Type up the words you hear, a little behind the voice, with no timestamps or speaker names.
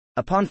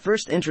Upon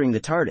first entering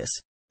the TARDIS,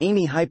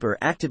 Amy Hyper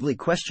actively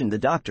questioned the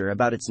Doctor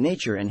about its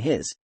nature and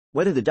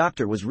whether the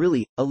Doctor was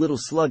really a little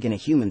slug in a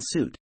human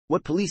suit,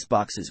 what police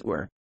boxes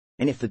were,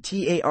 and if the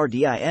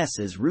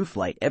TARDIS's roof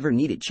light ever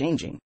needed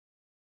changing.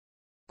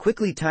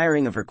 Quickly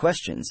tiring of her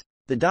questions,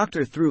 the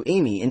Doctor threw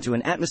Amy into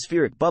an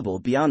atmospheric bubble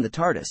beyond the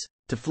TARDIS,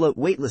 to float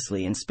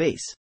weightlessly in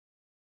space.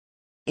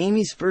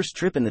 Amy's first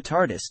trip in the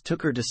TARDIS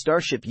took her to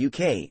Starship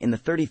UK in the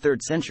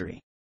 33rd century.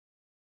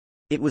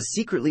 It was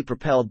secretly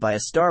propelled by a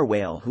star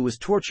whale who was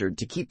tortured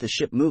to keep the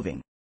ship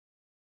moving.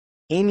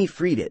 Amy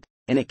freed it,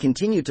 and it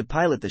continued to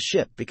pilot the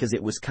ship because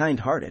it was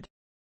kind-hearted.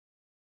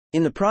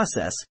 In the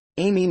process,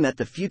 Amy met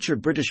the future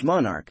British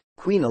monarch,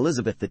 Queen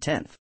Elizabeth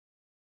X.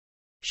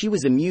 She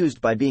was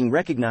amused by being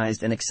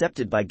recognized and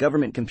accepted by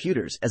government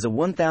computers as a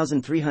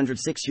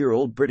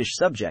 1,306-year-old British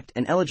subject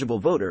and eligible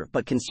voter,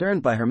 but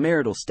concerned by her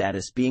marital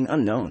status being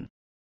unknown.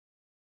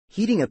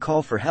 Heeding a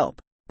call for help,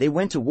 they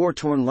went to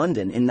war-torn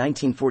London in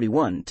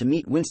 1941 to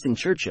meet Winston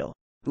Churchill,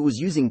 who was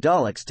using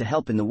Daleks to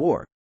help in the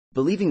war,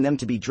 believing them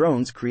to be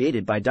drones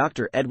created by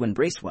Dr. Edwin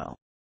Bracewell.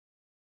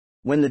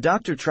 When the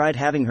Doctor tried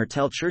having her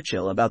tell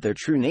Churchill about their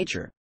true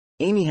nature,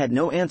 Amy had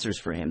no answers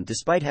for him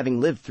despite having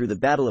lived through the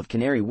Battle of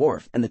Canary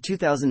Wharf and the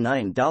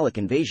 2009 Dalek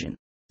invasion,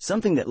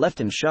 something that left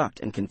him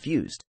shocked and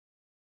confused.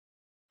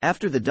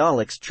 After the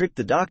Daleks tricked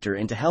the Doctor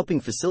into helping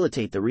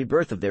facilitate the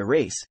rebirth of their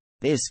race,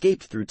 they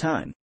escaped through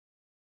time.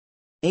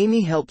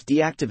 Amy helped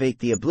deactivate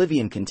the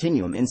Oblivion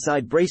Continuum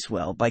inside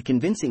Bracewell by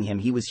convincing him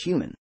he was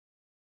human.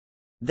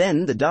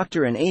 Then the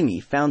Doctor and Amy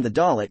found the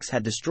Daleks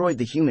had destroyed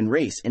the human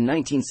race in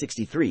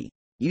 1963,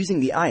 using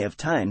the Eye of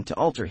Time to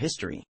alter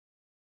history.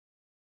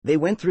 They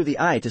went through the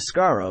Eye to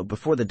Skaro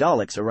before the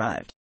Daleks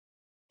arrived.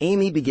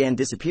 Amy began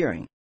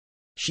disappearing.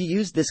 She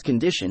used this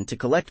condition to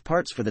collect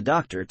parts for the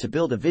Doctor to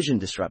build a vision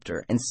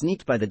disruptor and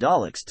sneaked by the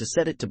Daleks to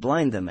set it to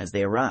blind them as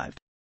they arrived.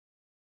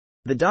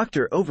 The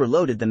Doctor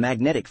overloaded the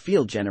magnetic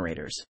field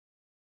generators.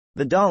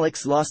 The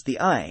Daleks lost the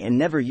Eye and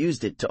never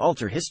used it to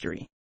alter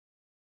history.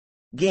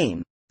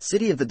 Game,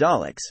 City of the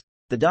Daleks,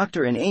 the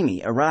Doctor and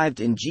Amy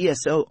arrived in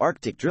GSO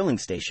Arctic Drilling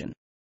Station.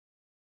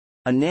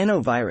 A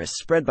nanovirus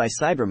spread by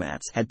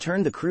cybermats had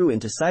turned the crew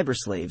into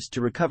cyberslaves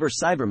to recover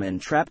Cybermen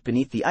trapped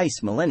beneath the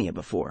ice millennia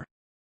before.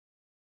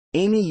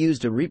 Amy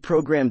used a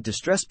reprogrammed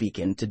distress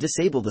beacon to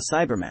disable the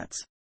cybermats.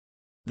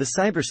 The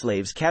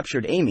cyberslaves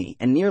captured Amy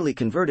and nearly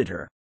converted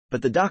her,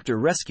 but the Doctor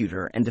rescued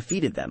her and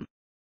defeated them.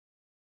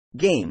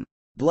 Game,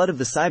 Blood of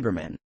the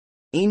Cybermen.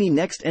 Amy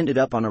next ended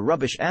up on a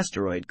rubbish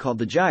asteroid called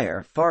the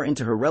Gyre far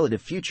into her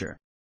relative future,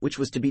 which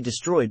was to be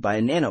destroyed by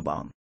a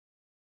nanobomb.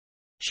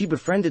 She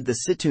befriended the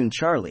Situn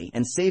Charlie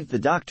and saved the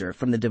Doctor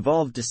from the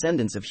devolved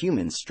descendants of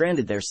humans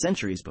stranded there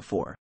centuries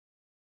before.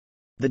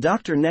 The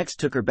Doctor next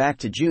took her back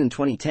to June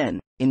 2010,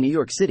 in New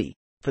York City,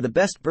 for the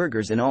best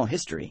burgers in all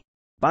history,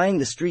 buying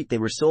the street they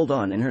were sold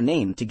on in her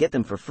name to get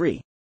them for free.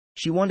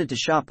 She wanted to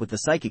shop with the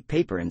psychic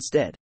paper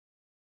instead.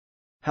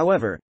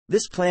 However,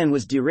 this plan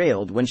was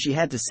derailed when she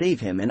had to save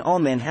him and all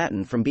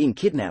Manhattan from being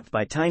kidnapped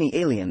by tiny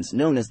aliens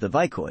known as the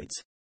Vicoids.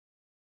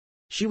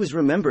 She was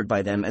remembered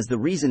by them as the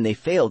reason they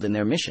failed in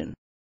their mission.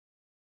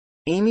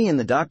 Amy and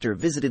the Doctor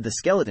visited the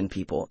Skeleton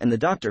People and the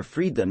Doctor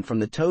freed them from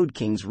the Toad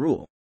King's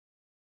rule.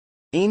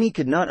 Amy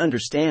could not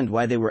understand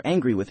why they were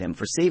angry with him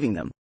for saving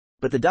them,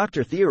 but the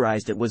Doctor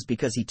theorized it was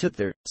because he took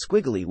their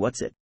squiggly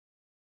what's-it.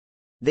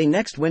 They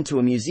next went to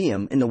a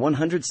museum in the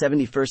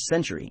 171st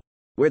century,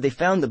 where they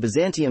found the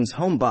Byzantium's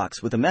home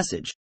box with a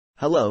message,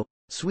 "Hello,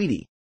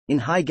 sweetie," in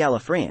High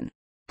Gallifreyan,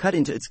 cut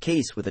into its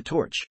case with a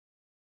torch.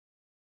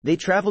 They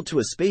traveled to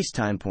a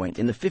space-time point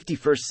in the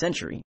 51st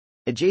century,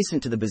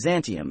 adjacent to the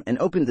Byzantium, and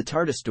opened the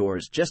TARDIS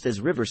doors just as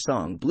River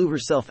Song blew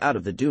herself out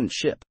of the doomed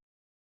ship.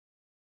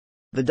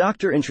 The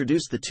Doctor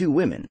introduced the two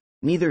women,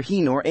 neither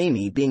he nor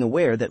Amy being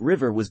aware that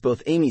River was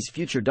both Amy's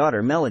future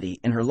daughter Melody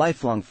and her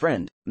lifelong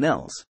friend,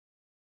 Mel's.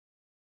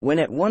 When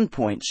at one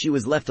point she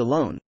was left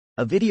alone,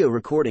 a video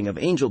recording of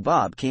Angel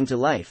Bob came to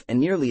life and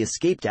nearly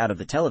escaped out of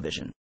the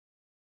television.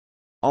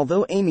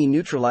 Although Amy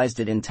neutralized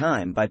it in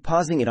time by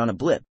pausing it on a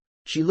blip,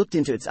 she looked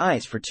into its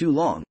eyes for too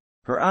long,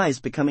 her eyes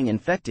becoming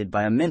infected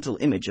by a mental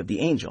image of the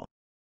angel.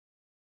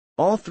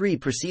 All three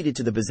proceeded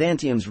to the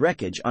Byzantium's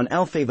wreckage on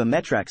Alphava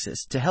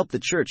Metraxis to help the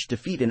Church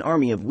defeat an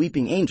army of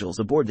weeping angels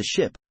aboard the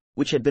ship,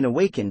 which had been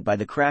awakened by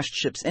the crashed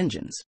ship's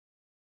engines.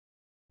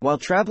 While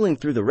traveling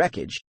through the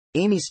wreckage,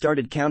 Amy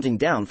started counting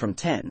down from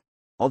 10,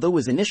 although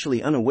was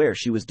initially unaware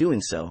she was doing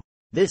so,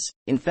 this,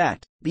 in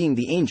fact, being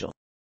the angel.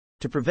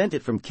 To prevent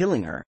it from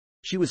killing her,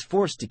 she was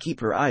forced to keep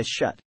her eyes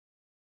shut.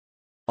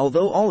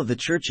 Although all of the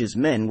Church's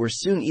men were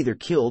soon either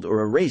killed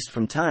or erased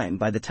from time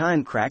by the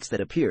time cracks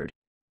that appeared,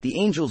 the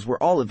angels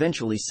were all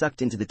eventually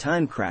sucked into the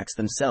time cracks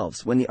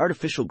themselves when the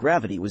artificial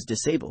gravity was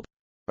disabled,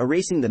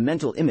 erasing the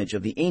mental image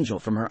of the angel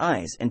from her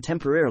eyes and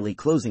temporarily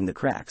closing the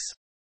cracks.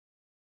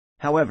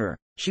 However,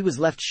 she was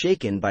left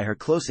shaken by her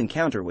close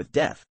encounter with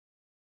death.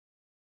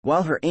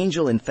 While her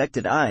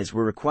angel-infected eyes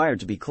were required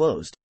to be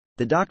closed,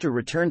 the Doctor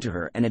returned to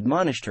her and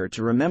admonished her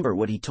to remember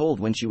what he told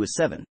when she was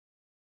 7.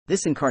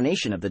 This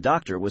incarnation of the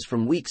Doctor was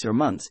from weeks or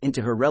months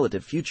into her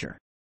relative future.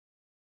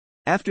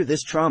 After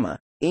this trauma,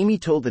 Amy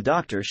told the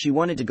doctor she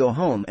wanted to go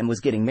home and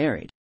was getting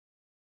married.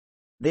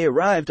 They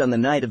arrived on the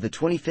night of the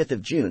 25th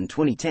of June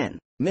 2010,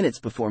 minutes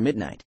before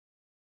midnight.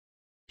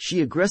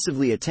 She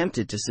aggressively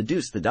attempted to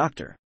seduce the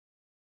doctor.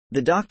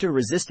 The doctor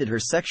resisted her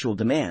sexual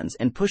demands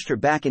and pushed her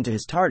back into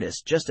his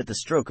TARDIS just at the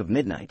stroke of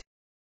midnight.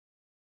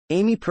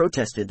 Amy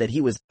protested that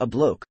he was a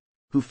bloke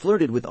who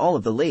flirted with all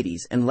of the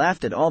ladies and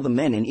laughed at all the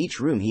men in each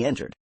room he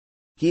entered.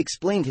 He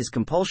explained his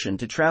compulsion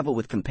to travel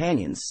with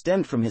companions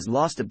stemmed from his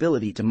lost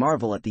ability to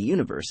marvel at the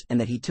universe and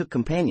that he took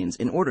companions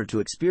in order to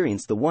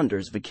experience the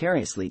wonders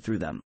vicariously through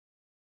them.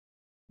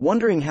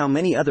 Wondering how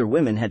many other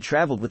women had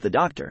traveled with the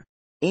doctor,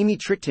 Amy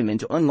tricked him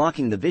into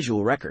unlocking the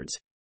visual records,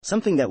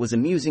 something that was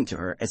amusing to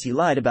her as he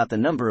lied about the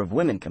number of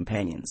women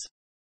companions.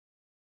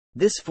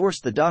 This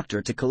forced the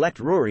doctor to collect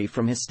Rory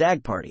from his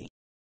stag party.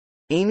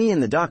 Amy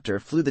and the doctor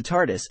flew the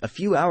TARDIS a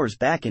few hours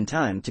back in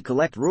time to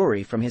collect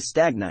Rory from his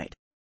stag night.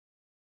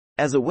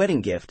 As a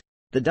wedding gift,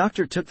 the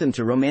doctor took them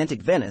to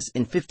romantic Venice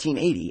in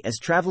 1580 as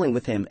traveling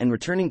with him and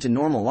returning to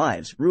normal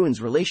lives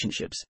ruins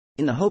relationships,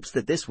 in the hopes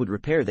that this would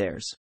repair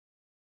theirs.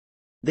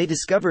 They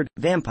discovered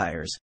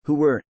vampires, who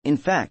were, in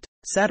fact,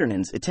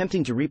 Saturnans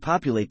attempting to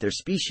repopulate their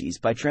species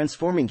by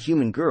transforming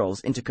human girls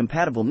into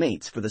compatible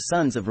mates for the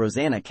sons of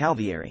Rosanna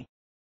Calvieri.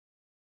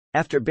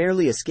 After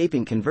barely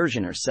escaping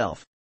conversion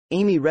herself,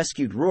 Amy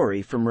rescued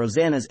Rory from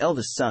Rosanna's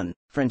eldest son,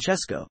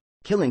 Francesco,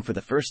 killing for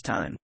the first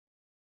time.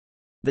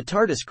 The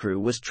TARDIS crew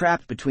was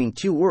trapped between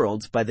two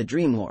worlds by the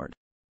Dream Lord.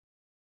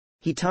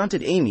 He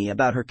taunted Amy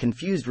about her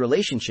confused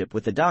relationship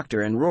with the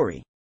doctor and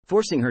Rory,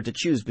 forcing her to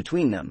choose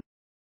between them.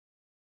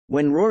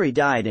 When Rory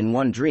died in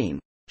one dream,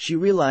 she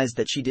realized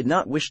that she did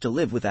not wish to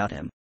live without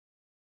him.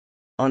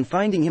 On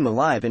finding him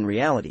alive in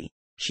reality,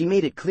 she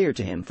made it clear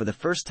to him for the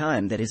first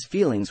time that his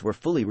feelings were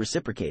fully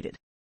reciprocated.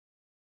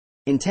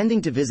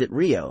 Intending to visit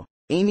Rio,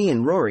 Amy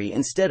and Rory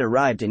instead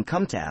arrived in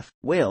Cumtaff,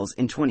 Wales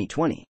in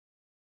 2020,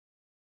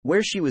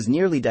 where she was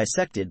nearly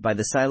dissected by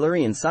the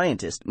Silurian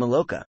scientist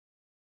Maloka.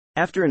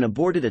 After an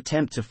aborted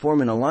attempt to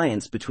form an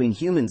alliance between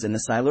humans and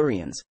the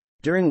Silurians,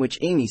 during which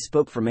Amy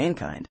spoke for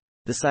mankind,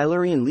 the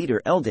Silurian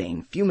leader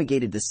Eldane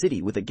fumigated the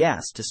city with a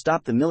gas to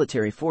stop the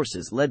military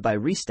forces led by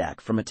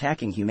Restak from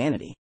attacking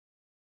humanity.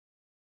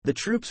 The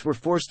troops were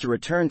forced to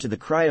return to the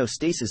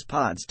cryostasis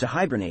pods to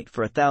hibernate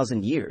for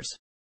 1,000 years.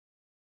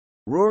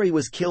 Rory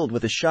was killed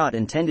with a shot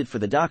intended for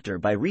the doctor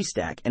by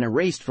Restak and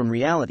erased from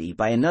reality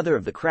by another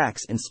of the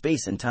cracks in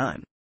space and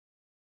time.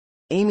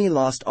 Amy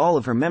lost all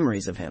of her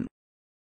memories of him.